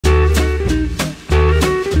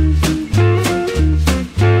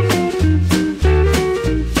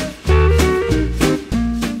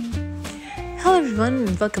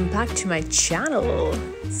welcome back to my channel.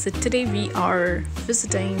 So today we are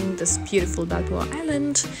visiting this beautiful Balboa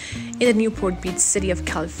Island in the Newport Beach city of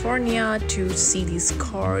California to see these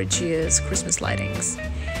gorgeous Christmas lightings.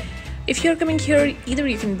 If you're coming here, either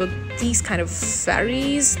you can book these kind of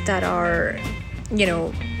ferries that are,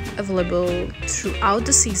 available throughout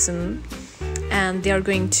the season, and they are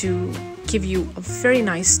going to give you a very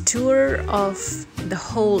nice tour of the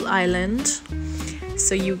whole island.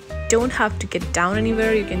 So you don't have to get down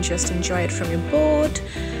anywhere, you can just enjoy it from your boat.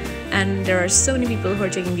 And there are so many people who are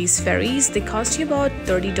taking these ferries. They cost you about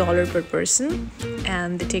 $30 per person,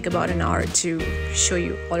 and they take about an hour to show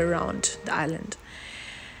you all around the island.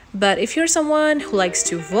 But if you're someone who likes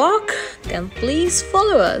to walk, then please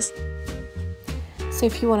follow us. So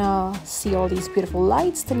if you want to see all these beautiful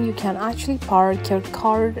lights, then you can actually park your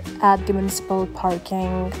car at the municipal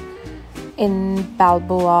parking in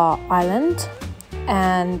Balboa Island,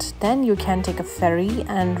 and then you can take a ferry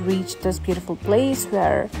and reach this beautiful place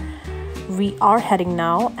where we are heading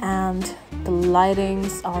now. And the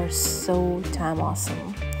lightings are so damn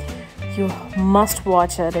awesome. You must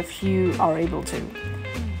watch it if you are able to.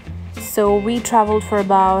 So we traveled for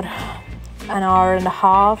about an hour and a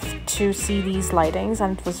half to see these lightings,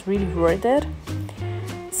 and it was really worth it.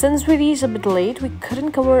 Since we reached a bit late, we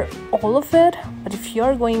couldn't cover all of it, but if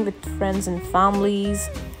you're going with friends and families,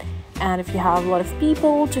 and if you have a lot of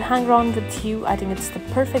people to hang around with you, I think it's the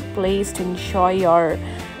perfect place to enjoy your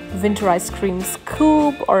winter ice cream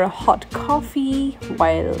scoop or a hot coffee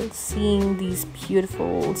while seeing these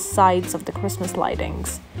beautiful sights of the Christmas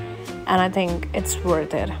lightings. And I think it's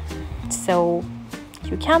worth it. So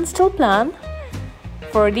you can still plan.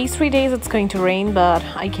 For these 3 days it's going to rain, but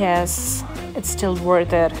I guess it's still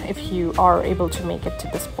worth it if you are able to make it to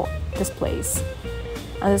this place.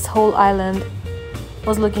 And this whole island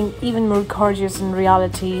was looking even more gorgeous in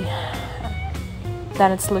reality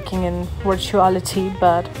than it's looking in virtuality.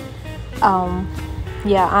 But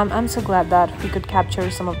I'm so glad that we could capture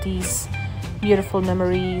some of these beautiful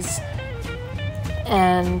memories,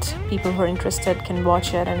 and people who are interested can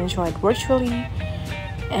watch it and enjoy it virtually.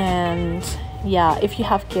 And yeah, if you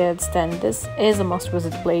have kids, then this is a must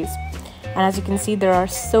visit place. And as you can see, there are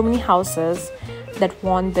so many houses that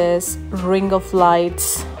won this Ring of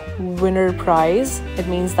Lights winner prize. It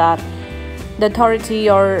means that the authority,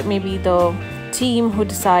 or maybe the team who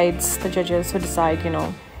decides, the judges who decide,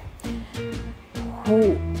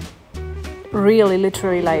 who really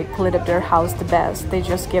literally lit up their house the best, they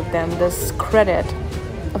just give them this credit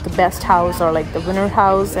of the best house, or the winner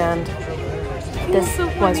house, and this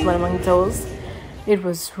was one among those. It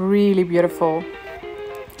was really beautiful,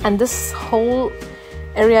 and this whole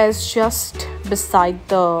area is just beside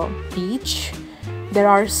the beach. There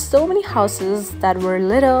are so many houses that were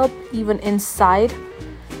lit up even inside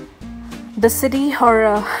the city,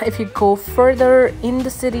 or if you go further in the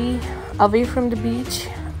city away from the beach.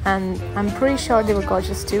 And I'm pretty sure they were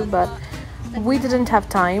gorgeous too, but we didn't have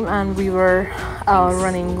time and we were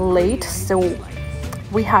running late, so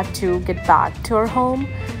we had to get back to our home.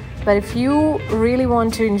 But if you really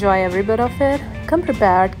want to enjoy every bit of it, come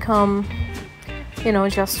prepared, come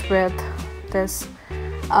just with this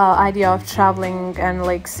idea of traveling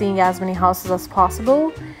and seeing as many houses as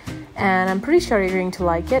possible. And I'm pretty sure you're going to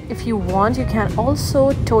like it. If you want, you can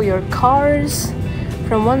also tow your cars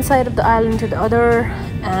from one side of the island to the other,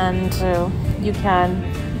 and you can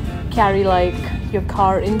carry your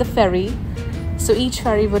car in the ferry. So each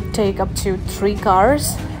ferry would take up to 3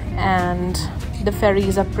 cars, and the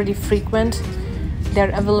ferries are pretty frequent.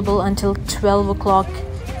 They're available until 12 o'clock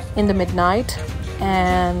in the midnight,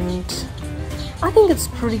 and I think it's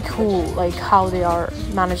pretty cool how they are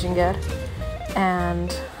managing it.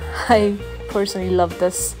 And I personally love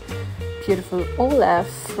this beautiful Olaf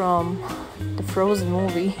from the Frozen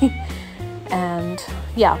movie. And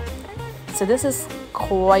yeah, so this is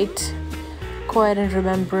quite a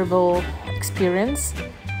rememberable experience,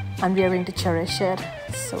 and we are going to cherish it.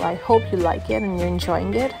 So I hope you like it and you're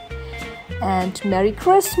enjoying it. And Merry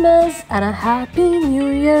Christmas and a Happy New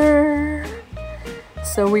Year.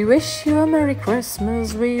 So we wish you a Merry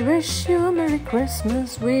Christmas, we wish you a Merry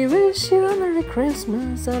Christmas, we wish you a Merry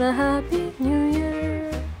Christmas and a Happy New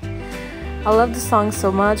Year. I love the song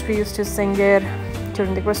so much. We used to sing it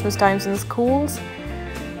during the Christmas times in schools.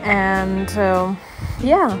 And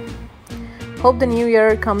hope the new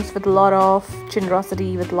year comes with a lot of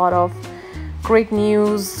generosity, with a lot of great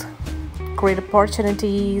news, great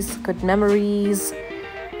opportunities, good memories,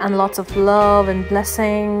 and lots of love and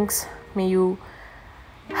blessings. May you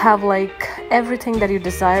have everything that you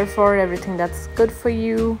desire for, everything that's good for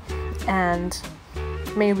you, and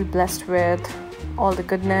may you be blessed with all the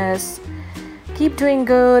goodness. keep doing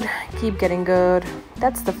good, keep getting good.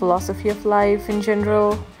 That's the philosophy of life in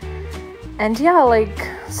general. And yeah, like,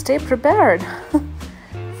 stay prepared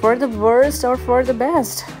for the worst or for the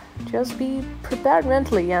best. Just be prepared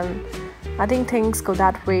mentally, and I think things go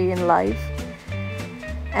that way in life.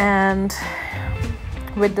 And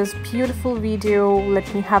with this beautiful video,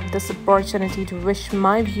 let me have this opportunity to wish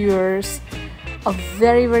my viewers a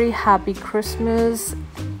very, very happy Christmas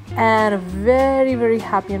and a very, very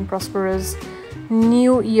happy and prosperous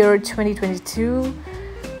New Year 2022.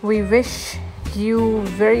 We wish you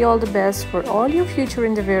very all the best for all your future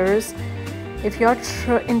endeavors. If you're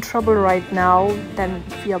in trouble right now, then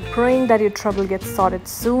we are praying that your trouble gets sorted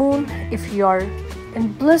soon. If you are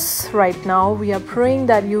in bliss right now, we are praying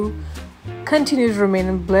that you continue to remain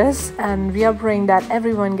in bliss, and we are praying that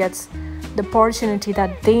everyone gets the opportunity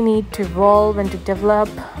that they need to evolve and to develop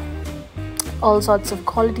all sorts of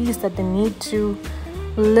qualities that they need to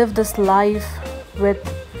live this life with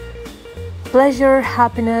pleasure,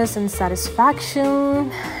 happiness, and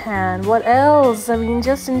satisfaction. And what else? I mean,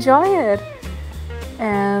 just enjoy it.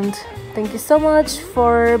 And thank you so much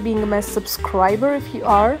for being my subscriber. If you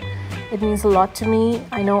are, it means a lot to me.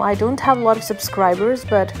 I know I don't have a lot of subscribers,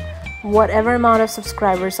 but whatever amount of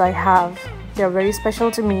subscribers I have, they're very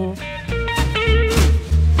special to me.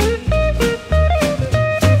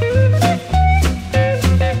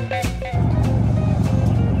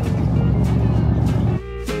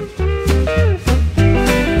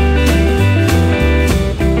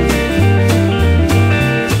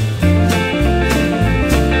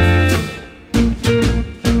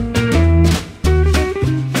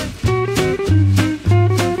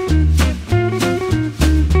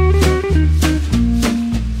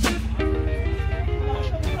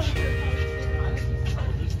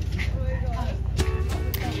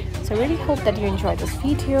 I really hope that you enjoyed this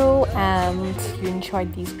video and you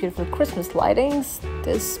enjoyed these beautiful Christmas lightings.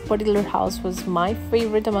 This particular house was my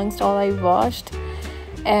favorite amongst all I watched,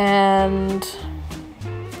 and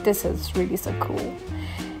this is really so cool.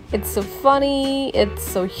 It's so funny, it's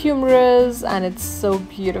so humorous, and it's so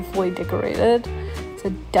beautifully decorated. So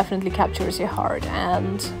it definitely captures your heart.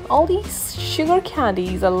 And all these sugar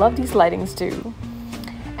candies, I love these lightings too.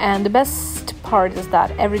 And the best part is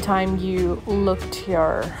that every time you look to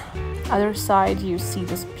your other side, you see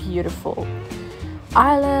this beautiful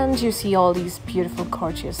island, you see all these beautiful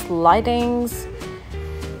gorgeous lightings,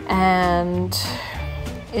 and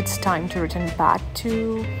it's time to return back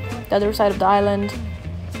to the other side of the island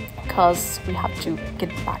because we have to get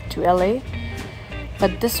back to LA.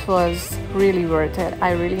 But this was really worth it.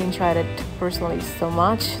 I really enjoyed it personally so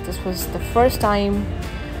much. This was the first time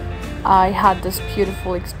I had this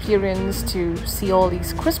beautiful experience to see all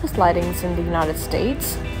these Christmas lightings in the United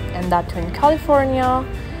States, and that too in California,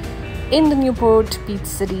 in the Newport Beach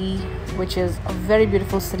City, which is a very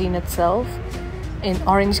beautiful city in itself, in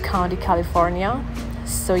Orange County, California.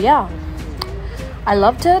 So yeah, I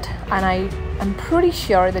loved it, and I am pretty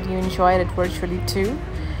sure that you enjoyed it virtually too.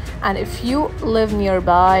 And if you live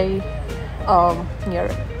nearby,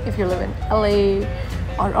 if you live in LA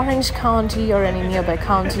or Orange County or any nearby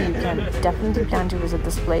county, you can definitely plan to visit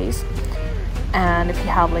this place. And if you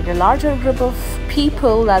have like a larger group of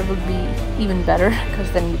people, that would be even better, because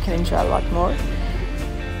then you can enjoy a lot more.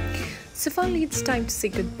 So finally, it's time to say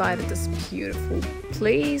goodbye to this beautiful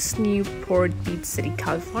place, Newport Beach City,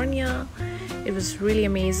 California. It was really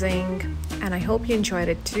amazing, and I hope you enjoyed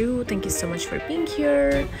it too. Thank you so much for being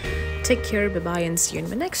here. Take care, bye bye, and see you in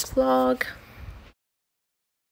my next vlog.